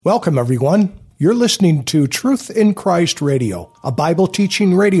Welcome, everyone. You're listening to Truth in Christ Radio, a Bible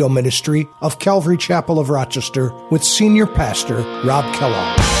teaching radio ministry of Calvary Chapel of Rochester with Senior Pastor Rob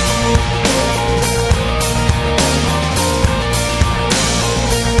Kellogg.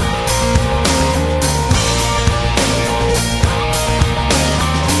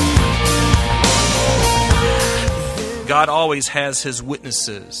 God always has his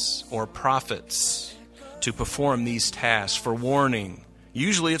witnesses or prophets to perform these tasks for warning.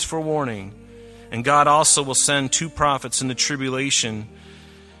 Usually it's for warning. And God also will send two prophets in the tribulation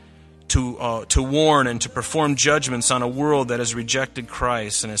to warn and to perform judgments on a world that has rejected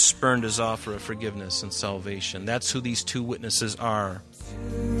Christ and has spurned his offer of forgiveness and salvation. That's who these two witnesses are.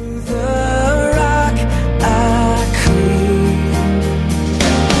 The rock I cling.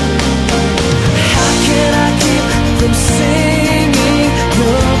 How can I keep from singing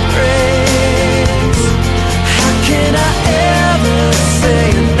your praise? How can I ever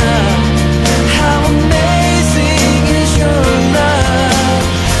say enough? How amazing is your love?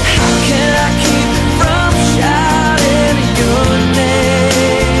 How can I keep from shouting your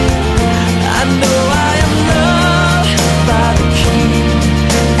name? I know I am loved by the King,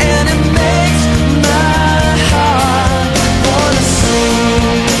 and it makes my heart wanna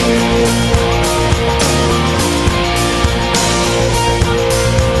sing.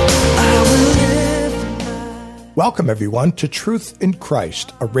 I will lift my... Welcome, everyone, to Truth in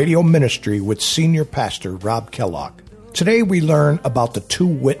Christ, a radio ministry with Senior Pastor Rob Kellogg. Today we learn about the two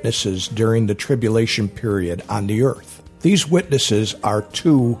witnesses during the tribulation period on the earth. These witnesses are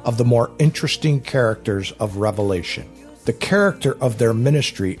two of the more interesting characters of Revelation. The character of their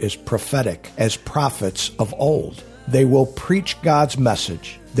ministry is prophetic as prophets of old. They will preach God's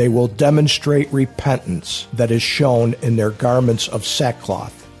message. They will demonstrate repentance that is shown in their garments of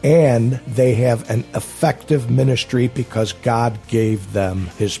sackcloth. And they have an effective ministry because God gave them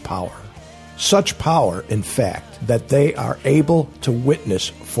his power. Such power, in fact, that they are able to witness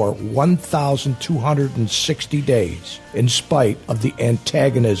for 1,260 days in spite of the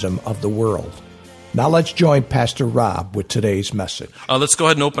antagonism of the world. Now let's join Pastor Rob with today's message. Let's go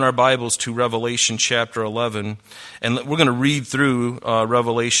ahead and open our Bibles to Revelation chapter 11. And we're going to read through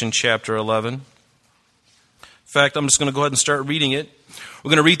Revelation chapter 11. In fact, I'm just going to go ahead and start reading it. We're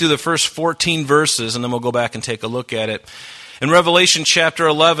going to read through the first 14 verses, and then we'll go back and take a look at it. In Revelation chapter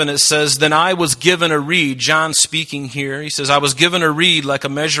 11, it says, "Then I was given a reed," John speaking here. He says, "I was given a reed like a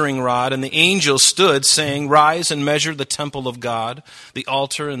measuring rod, and the angel stood, saying, 'Rise and measure the temple of God, the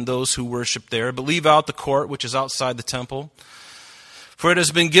altar and those who worship there, but leave out the court which is outside the temple. For it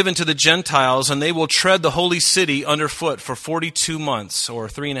has been given to the Gentiles, and they will tread the holy city underfoot for 42 months, or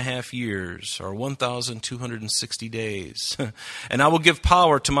 3.5 years, or 1,260 days. And I will give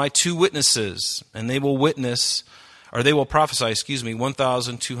power to my two witnesses, and they will prophesy,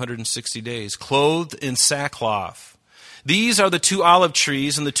 1,260 days, clothed in sackcloth. These are the two olive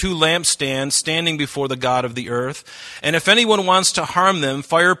trees and the two lampstands standing before the God of the earth. And if anyone wants to harm them,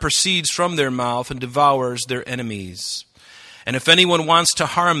 fire proceeds from their mouth and devours their enemies. And if anyone wants to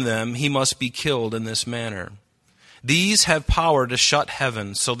harm them, he must be killed in this manner. These have power to shut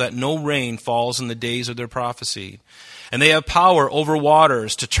heaven so that no rain falls in the days of their prophecy. And they have power over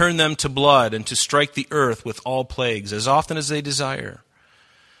waters to turn them to blood and to strike the earth with all plagues as often as they desire.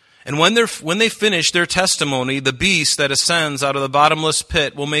 And when they finish their testimony, the beast that ascends out of the bottomless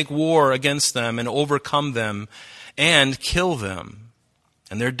pit will make war against them and overcome them and kill them.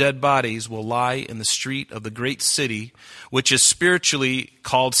 And their dead bodies will lie in the street of the great city, which is spiritually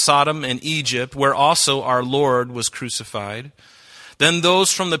called Sodom and Egypt, where also our Lord was crucified. Then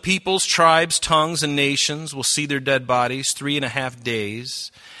those from the peoples, tribes, tongues, and nations will see their dead bodies 3.5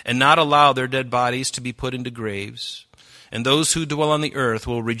 days, and not allow their dead bodies to be put into graves. And those who dwell on the earth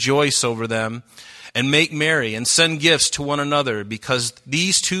will rejoice over them, and make merry, and send gifts to one another, because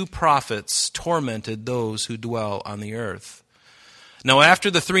these two prophets tormented those who dwell on the earth. Now after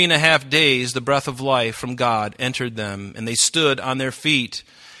the 3.5 days, the breath of life from God entered them, and they stood on their feet,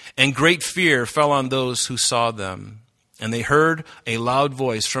 and great fear fell on those who saw them. And they heard a loud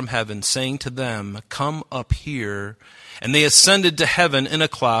voice from heaven saying to them, 'Come up here.' And they ascended to heaven in a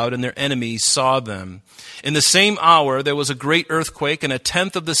cloud, and their enemies saw them. In the same hour there was a great earthquake, and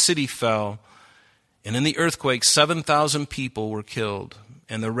 1/10 of the city fell. And in the earthquake 7,000 people were killed,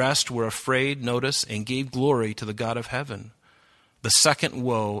 and the rest were afraid, notice, and gave glory to the God of heaven. The second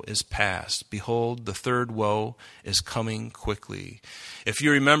woe is past. Behold, the third woe is coming quickly." If you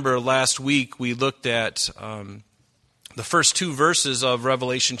remember last week, we looked at the first two verses of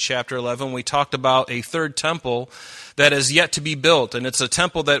Revelation chapter 11, we talked about a third temple that is yet to be built. And it's a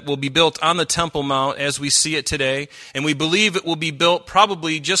temple that will be built on the Temple Mount as we see it today. And we believe it will be built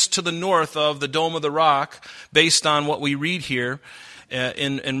probably just to the north of the Dome of the Rock, based on what we read here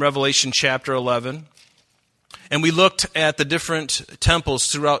in Revelation chapter 11. And we looked at the different temples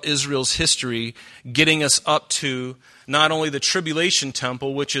throughout Israel's history, getting us up to not only the tribulation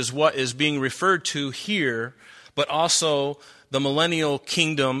temple, which is what is being referred to here, but also the millennial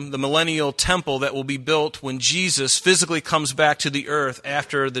kingdom, the millennial temple that will be built when Jesus physically comes back to the earth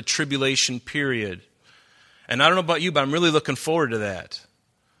after the tribulation period. And I don't know about you, but I'm really looking forward to that.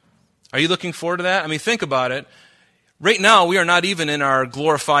 Are you looking forward to that? I mean, think about it. Right now, we are not even in our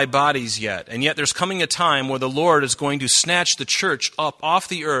glorified bodies yet, and yet there's coming a time where the Lord is going to snatch the church up off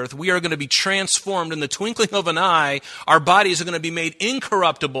the earth. We are going to be transformed in the twinkling of an eye. Our bodies are going to be made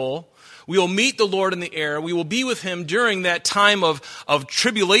incorruptible. We will meet the Lord in the air. We will be with Him during that time of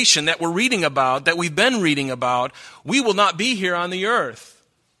tribulation that we're reading about, that we've been reading about. We will not be here on the earth.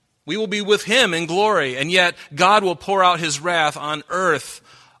 We will be with Him in glory, and yet God will pour out His wrath on earth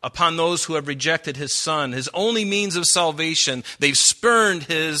upon those who have rejected His Son, His only means of salvation. They've spurned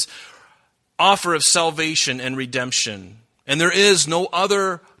His offer of salvation and redemption. And there is no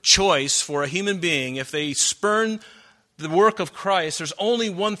other choice for a human being. If they spurn the work of Christ, there's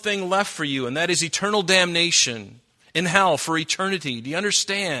only one thing left for you, and that is eternal damnation in hell for eternity. Do you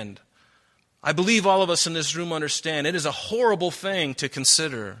understand? I believe all of us in this room understand. It is a horrible thing to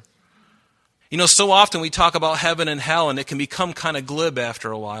consider. You know, so often we talk about heaven and hell, and it can become kind of glib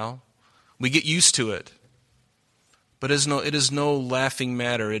after a while. We get used to it. But it is no laughing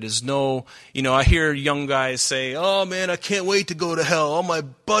matter. It is no, I hear young guys say, "Oh man, I can't wait to go to hell. All my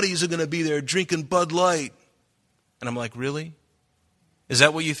buddies are going to be there drinking Bud Light." And I'm like, really? Is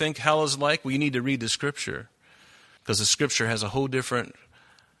that what you think hell is like? Well, you need to read the Scripture, because the Scripture has a whole different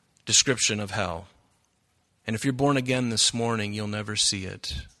description of hell. And if you're born again this morning, you'll never see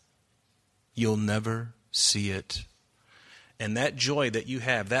it. You'll never see it. And that joy that you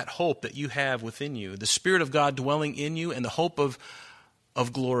have, that hope that you have within you, the Spirit of God dwelling in you, and the hope of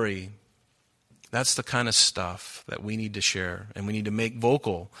glory, that's the kind of stuff that we need to share and we need to make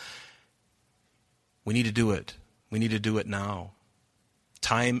vocal. We need to do it. We need to do it now.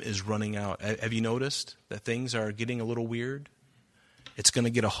 Time is running out. Have you noticed that things are getting a little weird? It's going to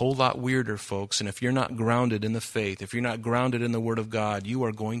get a whole lot weirder, folks. And if you're not grounded in the faith, if you're not grounded in the Word of God, you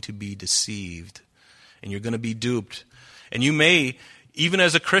are going to be deceived. And you're going to be duped. And you may, even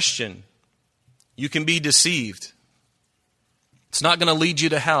as a Christian, you can be deceived. It's not going to lead you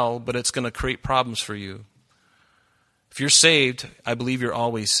to hell, but it's going to create problems for you. If you're saved, I believe you're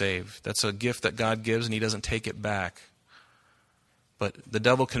always saved. That's a gift that God gives, and He doesn't take it back. But the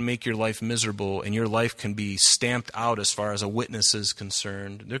devil can make your life miserable, and your life can be stamped out as far as a witness is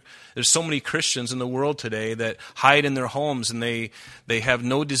concerned. There's so many Christians in the world today that hide in their homes, and they have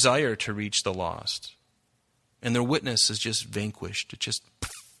no desire to reach the lost. And their witness is just vanquished. It's just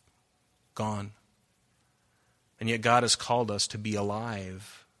gone. And yet God has called us to be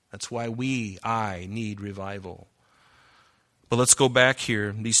alive. That's why I need revival. But let's go back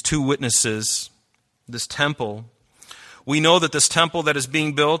here. These two witnesses, this temple. We know that this temple that is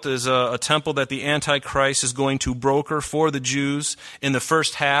being built is a temple that the Antichrist is going to broker for the Jews in the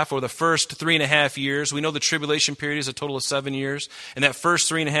first half, or the first 3.5 years. We know the tribulation period is a total of 7 years. In that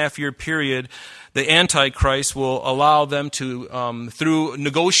first 3.5 year period, the Antichrist will allow them to, through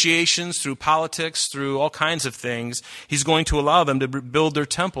negotiations, through politics, through all kinds of things, he's going to allow them to build their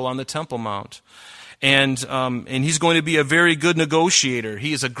temple on the Temple Mount. And he's going to be a very good negotiator.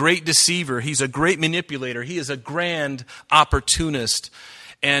 He is a great deceiver. He's a great manipulator. He is a grand opportunist.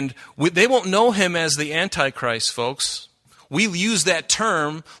 And they won't know him as the Antichrist, folks. We use that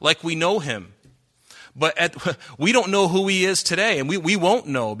term like we know him. But we don't know who he is today. And we won't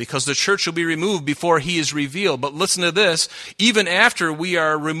know, because the church will be removed before he is revealed. But listen to this. Even after we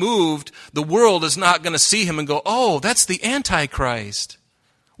are removed, the world is not going to see him and go, "Oh, that's the Antichrist.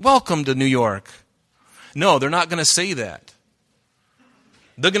 Welcome to New York." No, they're not going to say that.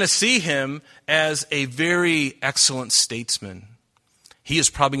 They're going to see him as a very excellent statesman. He is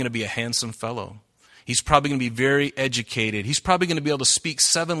probably going to be a handsome fellow. He's probably going to be very educated. He's probably going to be able to speak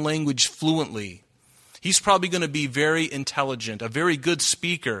 7 languages fluently. He's probably going to be very intelligent, a very good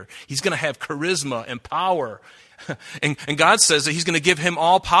speaker. He's going to have charisma and power. And God says that he's going to give him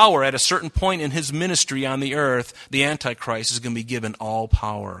all power at a certain point in his ministry on the earth. The Antichrist is going to be given all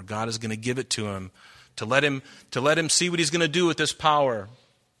power. God is going to give it to him. To let him see what he's going to do with this power.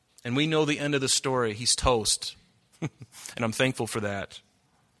 And we know the end of the story. He's toast. And I'm thankful for that.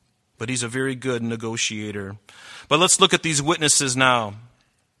 but he's a very good negotiator. But let's look at these witnesses now.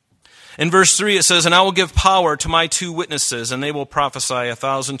 In verse 3 it says, "And I will give power to my 2 witnesses, and they will prophesy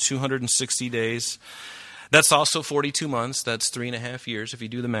 1,260 days." That's also 42 months. That's 3.5 years if you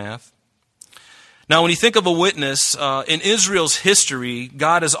do the math. Now, when you think of a witness, in Israel's history,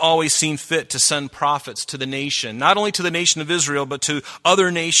 God has always seen fit to send prophets to the nation, not only to the nation of Israel, but to other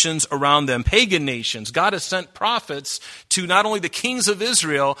nations around them, pagan nations. God has sent prophets to not only the kings of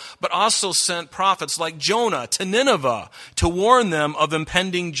Israel, but also sent prophets like Jonah to Nineveh to warn them of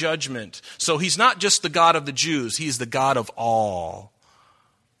impending judgment. So he's not just the God of the Jews, he's the God of all.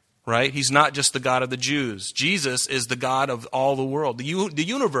 Right? He's not just the God of the Jews. Jesus is the God of all the world, the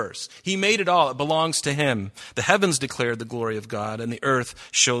universe. He made it all. It belongs to him. The heavens declare the glory of God, and the earth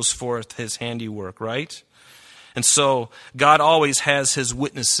shows forth his handiwork, right? And so God always has his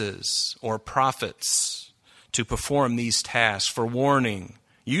witnesses or prophets to perform these tasks for warning.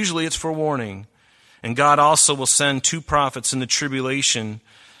 Usually it's for warning. And God also will send 2 prophets in the tribulation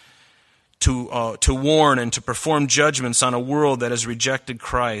to warn and to perform judgments on a world that has rejected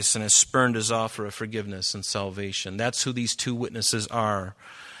Christ and has spurned his offer of forgiveness and salvation. That's who these 2 witnesses are.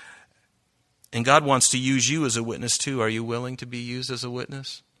 And God wants to use you as a witness too. Are you willing to be used as a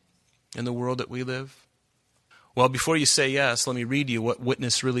witness in the world that we live? Well, before you say yes, let me read you what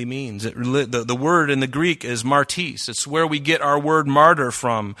witness really means. The word in the Greek is martis. It's where we get our word martyr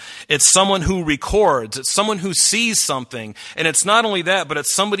from. It's someone who records. It's someone who sees something. And it's not only that, but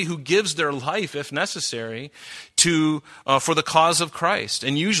it's somebody who gives their life, if necessary, for the cause of Christ,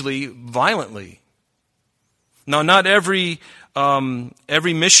 and usually violently. Now, not every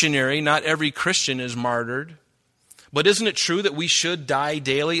missionary, not every Christian is martyred. But isn't it true that we should die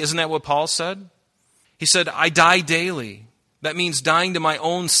daily? Isn't that what Paul said? He said, I die daily. That means dying to my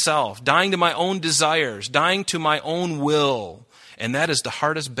own self, dying to my own desires, dying to my own will. And that is the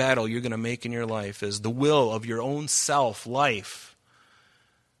hardest battle you're going to make in your life, is the will of your own self life.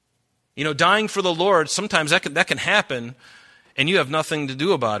 You know, dying for the Lord, sometimes that can happen, and you have nothing to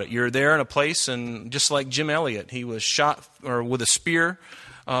do about it. You're there in a place, and just like Jim Elliot, he was shot with a spear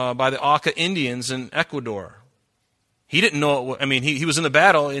by the Auca Indians in Ecuador. He didn't know, he was in the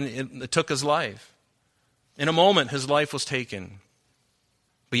battle, and it took his life. In a moment, his life was taken.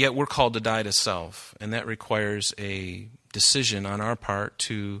 But yet we're called to die to self, and that requires a decision on our part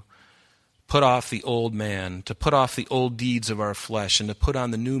to put off the old man, to put off the old deeds of our flesh, and to put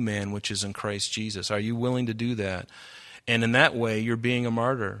on the new man, which is in Christ Jesus. Are you willing to do that? And in that way, you're being a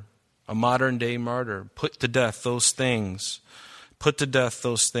martyr, a modern-day martyr. Put to death those things. Put to death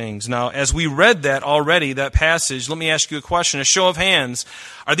those things. Now, as we read that already, that passage, let me ask you a question, a show of hands.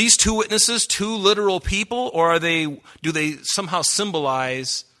 Are these 2 witnesses 2 literal people, or do they somehow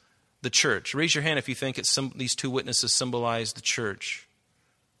symbolize the church? Raise your hand if you think these 2 witnesses symbolize the church.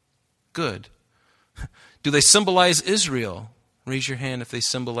 Good. Do they symbolize Israel? Raise your hand if they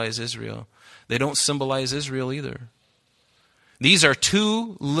symbolize Israel. They don't symbolize Israel either. These are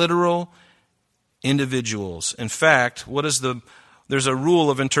 2 literal individuals. In fact, there's a rule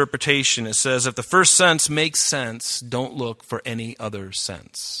of interpretation. It says, if the first sense makes sense, don't look for any other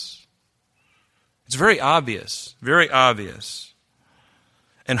sense. It's very obvious, very obvious.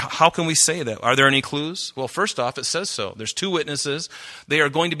 And how can we say that? Are there any clues? Well, first off, it says so. There's 2 witnesses. They are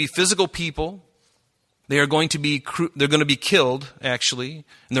going to be physical people. They're going to be killed, actually,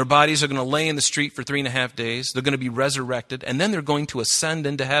 and their bodies are going to lay in the street for 3.5 days. They're going to be resurrected, and then they're going to ascend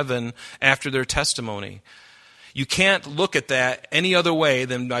into heaven after their testimony. You can't look at that any other way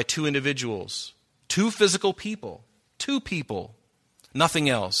than by 2 individuals. 2 physical people. 2 people. Nothing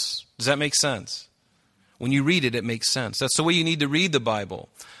else. Does that make sense? When you read it, it makes sense. That's the way you need to read the Bible.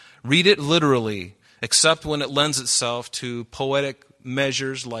 Read it literally, except when it lends itself to poetic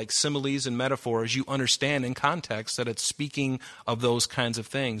measures like similes and metaphors. You understand in context that it's speaking of those kinds of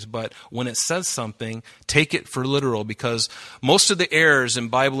things. But when it says something, take it for literal, because most of the errors in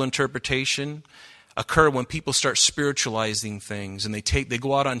Bible interpretation occur when people start spiritualizing things and they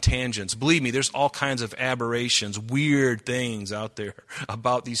go out on tangents. Believe me, there's all kinds of aberrations, weird things out there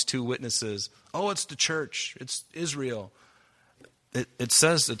about these 2 witnesses. Oh, it's the church. It's Israel. It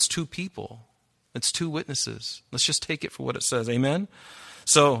says it's 2 people. It's 2 witnesses. Let's just take it for what it says. Amen?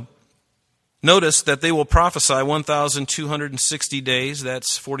 So, notice that they will prophesy 1,260 days.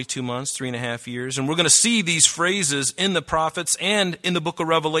 That's 42 months, 3.5 years. And we're going to see these phrases in the prophets and in the book of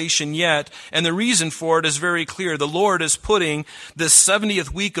Revelation yet. And the reason for it is very clear. The Lord is putting this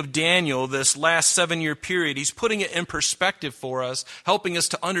 70th week of Daniel, this last 7-year period, He's putting it in perspective for us, helping us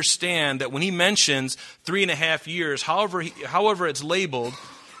to understand that when He mentions 3.5 years, however it's labeled,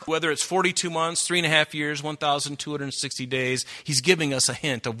 Whether it's 42 months, 3.5 years, 1,260 days, he's giving us a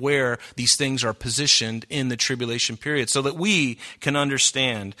hint of where these things are positioned in the tribulation period so that we can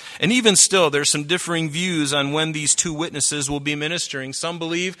understand. And even still, there's some differing views on when these two witnesses will be ministering. Some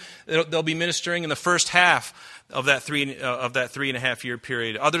believe they'll be ministering in the first half of that 3.5 year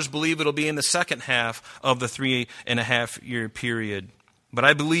period. Others believe it'll be in the second half of the 3.5 year period. But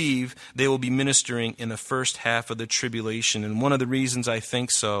I believe they will be ministering in the first half of the tribulation. And one of the reasons I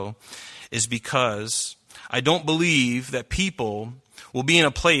think so is because I don't believe that people will be in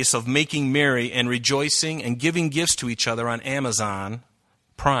a place of making merry and rejoicing and giving gifts to each other on Amazon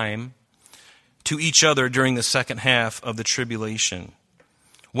Prime to each other during the second half of the tribulation.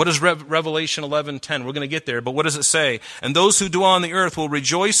 What is Revelation 11:10? We're going to get there, but what does it say? And those who dwell on the earth will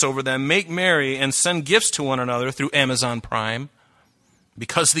rejoice over them, make merry, and send gifts to one another through Amazon Prime.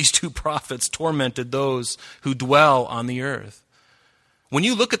 Because these two prophets tormented those who dwell on the earth. When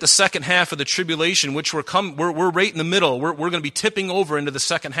you look at the second half of the tribulation, which we're right in the middle, we're going to be tipping over into the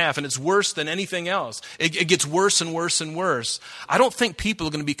second half, and it's worse than anything else. It gets worse and worse and worse. I don't think people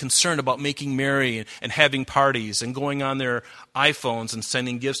are going to be concerned about making merry and having parties and going on their iPhones and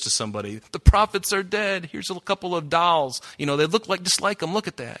sending gifts to somebody. The prophets are dead. Here's a couple of dolls. They look just like them. Look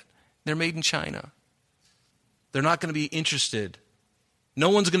at that. They're made in China. They're not going to be interested. No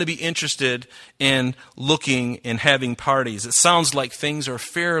one's going to be interested in looking and having parties. It sounds like things are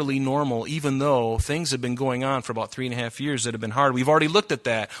fairly normal, even though things have been going on for about 3.5 years that have been hard. We've already looked at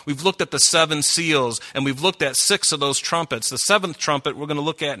that. We've looked at the 7 seals, and we've looked at 6 of those trumpets. The 7th trumpet we're going to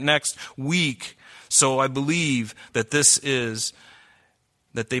look at next week. So I believe that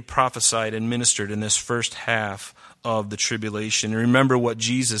that they prophesied and ministered in this first half of the tribulation. And remember what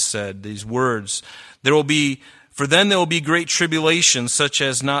Jesus said, these words. For then there will be great tribulation, such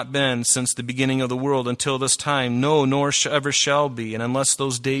as not been since the beginning of the world until this time. No, nor ever shall be. And unless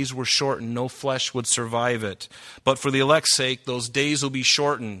those days were shortened, no flesh would survive it. But for the elect's sake, those days will be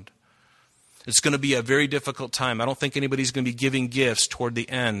shortened. It's going to be a very difficult time. I don't think anybody's going to be giving gifts toward the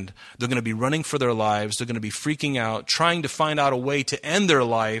end. They're going to be running for their lives. They're going to be freaking out, trying to find out a way to end their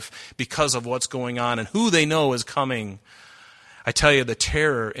life because of what's going on and who they know is coming. I tell you, the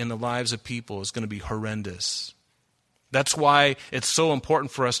terror in the lives of people is going to be horrendous. That's why it's so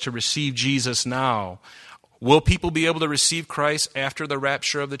important for us to receive Jesus now. Will people be able to receive Christ after the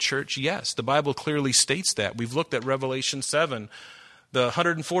rapture of the church? Yes, the Bible clearly states that. We've looked at Revelation 7, the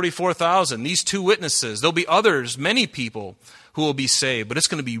 144,000, these two witnesses. There'll be others, many people, who will be saved. But it's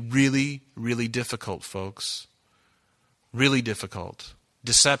going to be really, really difficult, folks. Really difficult.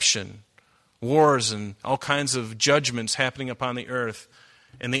 Deception, wars, and all kinds of judgments happening upon the earth.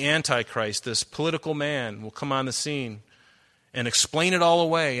 And the Antichrist, this political man, will come on the scene and explain it all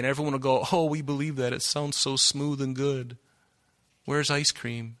away. And everyone will go, oh, we believe that. It sounds so smooth and good. Where's ice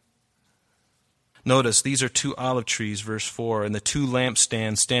cream? Notice, these are 2 olive trees, verse 4, and the 2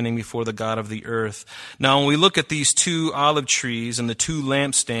 lampstands standing before the God of the earth. Now, when we look at these 2 olive trees and the 2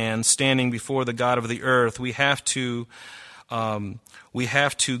 lampstands standing before the God of the earth, we have to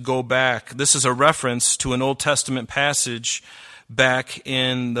go back. This is a reference to an Old Testament passage back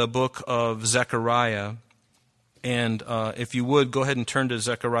in the book of Zechariah. And if you would, go ahead and turn to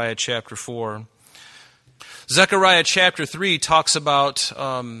Zechariah chapter 4. Zechariah chapter 3 talks about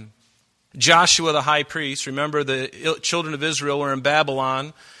Joshua the high priest. Remember, the children of Israel were in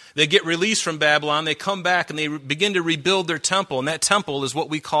Babylon. They get released from Babylon. They come back and they begin to rebuild their temple. And that temple is what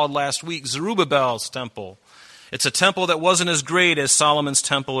we called last week Zerubbabel's temple. It's a temple that wasn't as great as Solomon's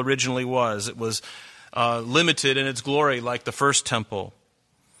temple originally was. It was limited in its glory like the first temple.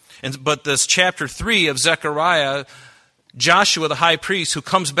 But this chapter 3 of Zechariah, Joshua the high priest who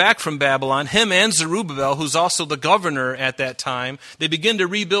comes back from Babylon, him and Zerubbabel, who's also the governor at that time, they begin to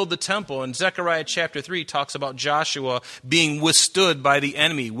rebuild the temple. And Zechariah chapter 3 talks about Joshua being withstood by the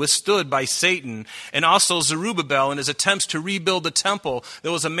enemy, withstood by Satan, and also Zerubbabel in his attempts to rebuild the temple.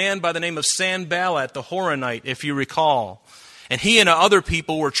 There was a man by the name of Sanballat the Horonite, if you recall. And he and other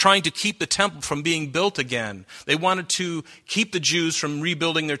people were trying to keep the temple from being built again. They wanted to keep the Jews from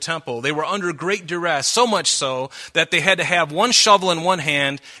rebuilding their temple. They were under great duress, so much so that they had to have one shovel in one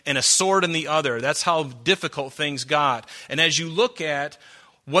hand and a sword in the other. That's how difficult things got. And as you look at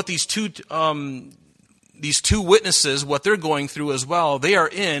what these two witnesses, what they're going through as well, they're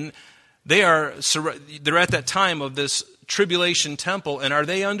at that time of this tribulation temple, and are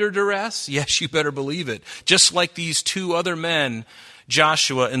they under duress? Yes, you better believe it. Just like these 2 other men,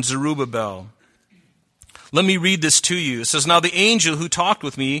 Joshua and Zerubbabel. Let me read this to you. It says, now the angel who talked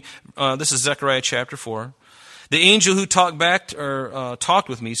with me, this is Zechariah chapter 4, The angel who talked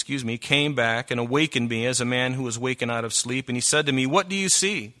with me, came back and awakened me as a man who was wakened out of sleep. And he said to me, "What do you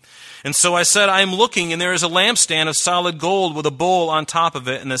see?" And so I said, "I am looking, and there is a lampstand of solid gold with a bowl on top of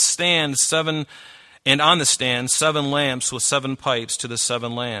it, and on the stand 7 lamps with 7 pipes to the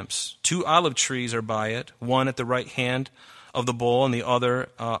 7 lamps. 2 olive trees are by it, one at the right hand of the bowl and the other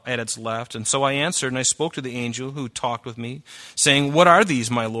at its left." And so I answered, and I spoke to the angel who talked with me, saying, "What are these,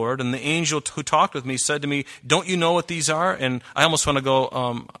 my Lord?" And the angel who talked with me said to me, "Don't you know what these are?" And I almost want to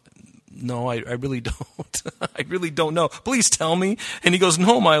go, "No, I really don't. I really don't know. Please tell me." And he goes,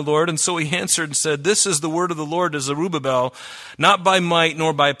 "No, my Lord." And so he answered and said, "This is the word of the Lord to Zerubbabel, not by might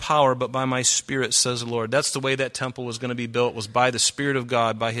nor by power, but by my Spirit, says the Lord." That's the way that temple was going to be built, was by the Spirit of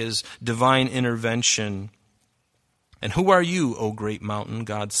God, by his divine intervention. "And who are you, O great mountain,"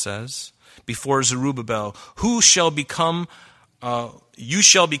 God says, "before Zerubbabel? You shall become a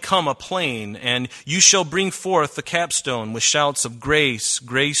plain, and you shall bring forth the capstone with shouts of grace,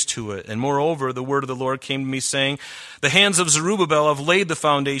 grace to it." And moreover, the word of the Lord came to me, saying, "The hands of Zerubbabel have laid the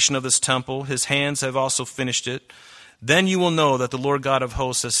foundation of this temple. His hands have also finished it. Then you will know that the Lord God of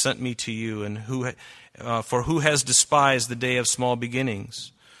hosts has sent me to you, and who has despised the day of small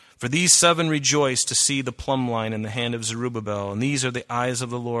beginnings? For these 7 rejoice to see the plumb line in the hand of Zerubbabel, and these are the eyes of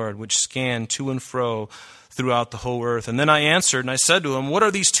the Lord, which scan to and fro throughout the whole earth." And then I answered, and I said to him, "What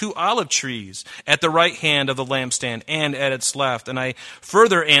are these 2 olive trees at the right hand of the lampstand and at its left?" And I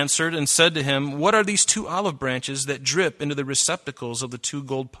further answered and said to him, "What are these 2 olive branches that drip into the receptacles of the 2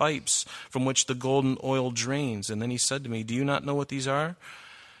 gold pipes from which the golden oil drains?" And then he said to me, "Do you not know what these are?"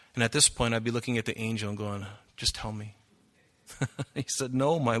 And at this point, I'd be looking at the angel and going, "Just tell me." He said,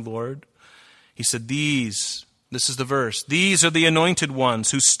 "No, my Lord." He said, this is the verse, "These are the anointed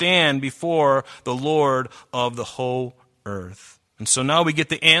ones who stand before the Lord of the whole earth." And so now we get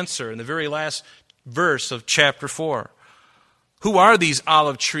the answer in the very last verse of chapter 4. Who are these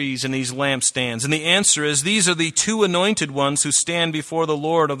olive trees and these lampstands? And the answer is, these are the 2 anointed ones who stand before the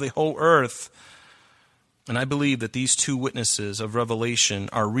Lord of the whole earth. And I believe that these 2 witnesses of Revelation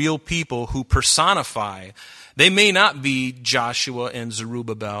are real people who personify. They may not be Joshua and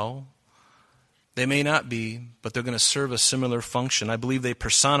Zerubbabel. They may not be, but they're going to serve a similar function. I believe they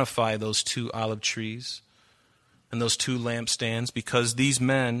personify those 2 olive trees and those 2 lampstands, because these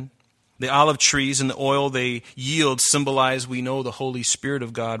men, the olive trees and the oil they yield, symbolize, we know, the Holy Spirit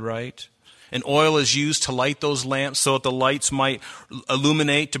of God, right? And oil is used to light those lamps so that the lights might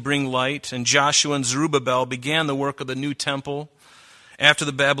illuminate, to bring light. And Joshua and Zerubbabel began the work of the new temple after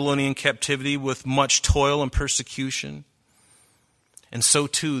the Babylonian captivity with much toil and persecution. And so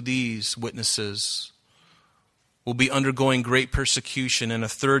too these witnesses will be undergoing great persecution and a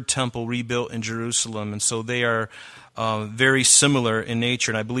 3rd temple rebuilt in Jerusalem. And so they are very similar in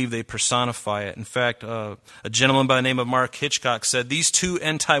nature, and I believe they personify it. In fact, a gentleman by the name of Mark Hitchcock said, "These 2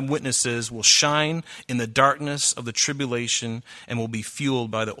 end-time witnesses will shine in the darkness of the tribulation and will be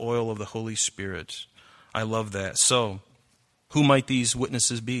fueled by the oil of the Holy Spirit." I love that. So, who might these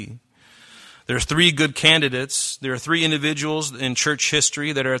witnesses be? There are 3 good candidates. There are 3 individuals in church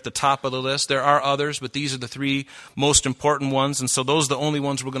history that are at the top of the list. There are others, but these are the 3 most important ones. And so those are the only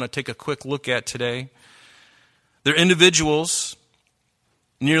ones we're going to take a quick look at today. They're individuals.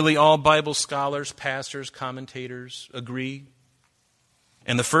 Nearly all Bible scholars, pastors, commentators agree.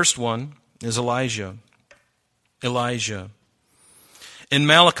 And the first one is Elijah. Elijah. In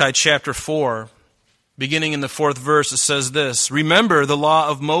Malachi chapter 4, beginning in the 4th verse, it says this, "Remember the law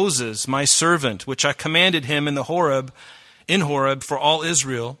of Moses, my servant, which I commanded him in Horeb for all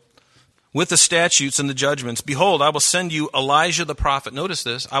Israel, with the statutes and the judgments. Behold, I will send you Elijah the prophet." Notice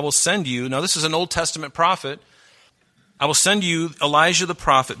this. I will send you, now this is an Old Testament prophet, "I will send you Elijah the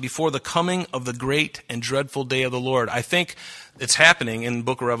prophet before the coming of the great and dreadful day of the Lord." I think it's happening in the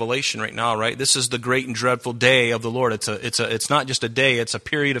book of Revelation right now, right? This is the great and dreadful day of the Lord. It's not just a day, it's a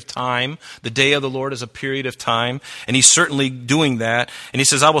period of time. The day of the Lord is a period of time, and he's certainly doing that. And he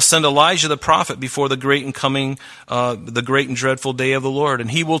says, "I will send Elijah the prophet before the great and dreadful day of the Lord,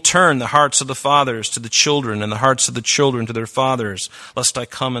 and he will turn the hearts of the fathers to the children, and the hearts of the children to their fathers, lest I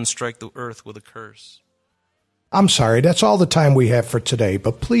come and strike the earth with a curse." I'm sorry, that's all the time we have for today,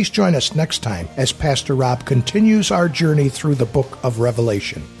 but please join us next time as Pastor Rob continues our journey through the book of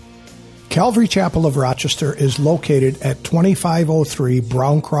Revelation. Calvary Chapel of Rochester is located at 2503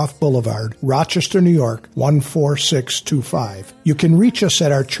 Browncroft Boulevard, Rochester, New York, 14625. You can reach us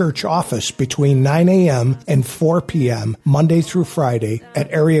at our church office between 9 a.m. and 4 p.m. Monday through Friday at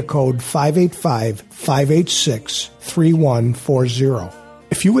area code 585-586-3140.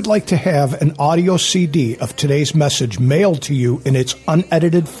 If you would like to have an audio CD of today's message mailed to you in its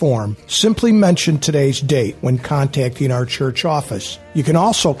unedited form, simply mention today's date when contacting our church office. You can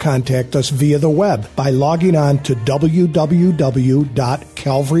also contact us via the web by logging on to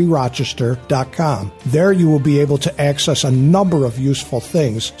www.calvaryrochester.com. There you will be able to access a number of useful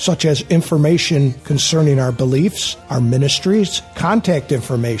things, such as information concerning our beliefs, our ministries, contact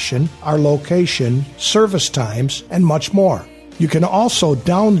information, our location, service times, and much more. You can also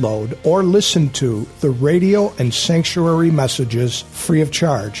download or listen to the radio and sanctuary messages free of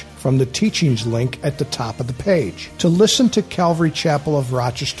charge from the teachings link at the top of the page. To listen to Calvary Chapel of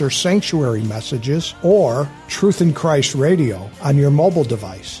Rochester sanctuary messages or Truth in Christ Radio on your mobile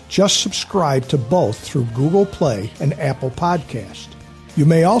device, just subscribe to both through Google Play and Apple Podcast. You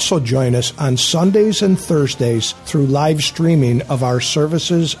may also join us on Sundays and Thursdays through live streaming of our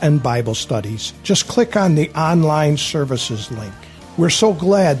services and Bible studies. Just click on the online services link. We're so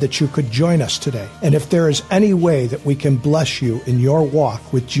glad that you could join us today. And if there is any way that we can bless you in your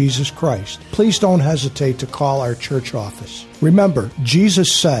walk with Jesus Christ, please don't hesitate to call our church office. Remember,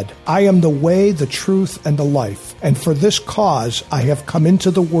 Jesus said, "I am the way, the truth, and the life, and for this cause I have come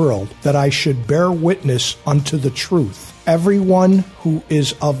into the world, that I should bear witness unto the truth. Everyone who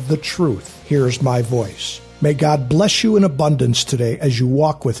is of the truth hears my voice." May God bless you in abundance today as you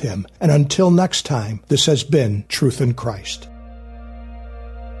walk with Him. And until next time, this has been Truth in Christ.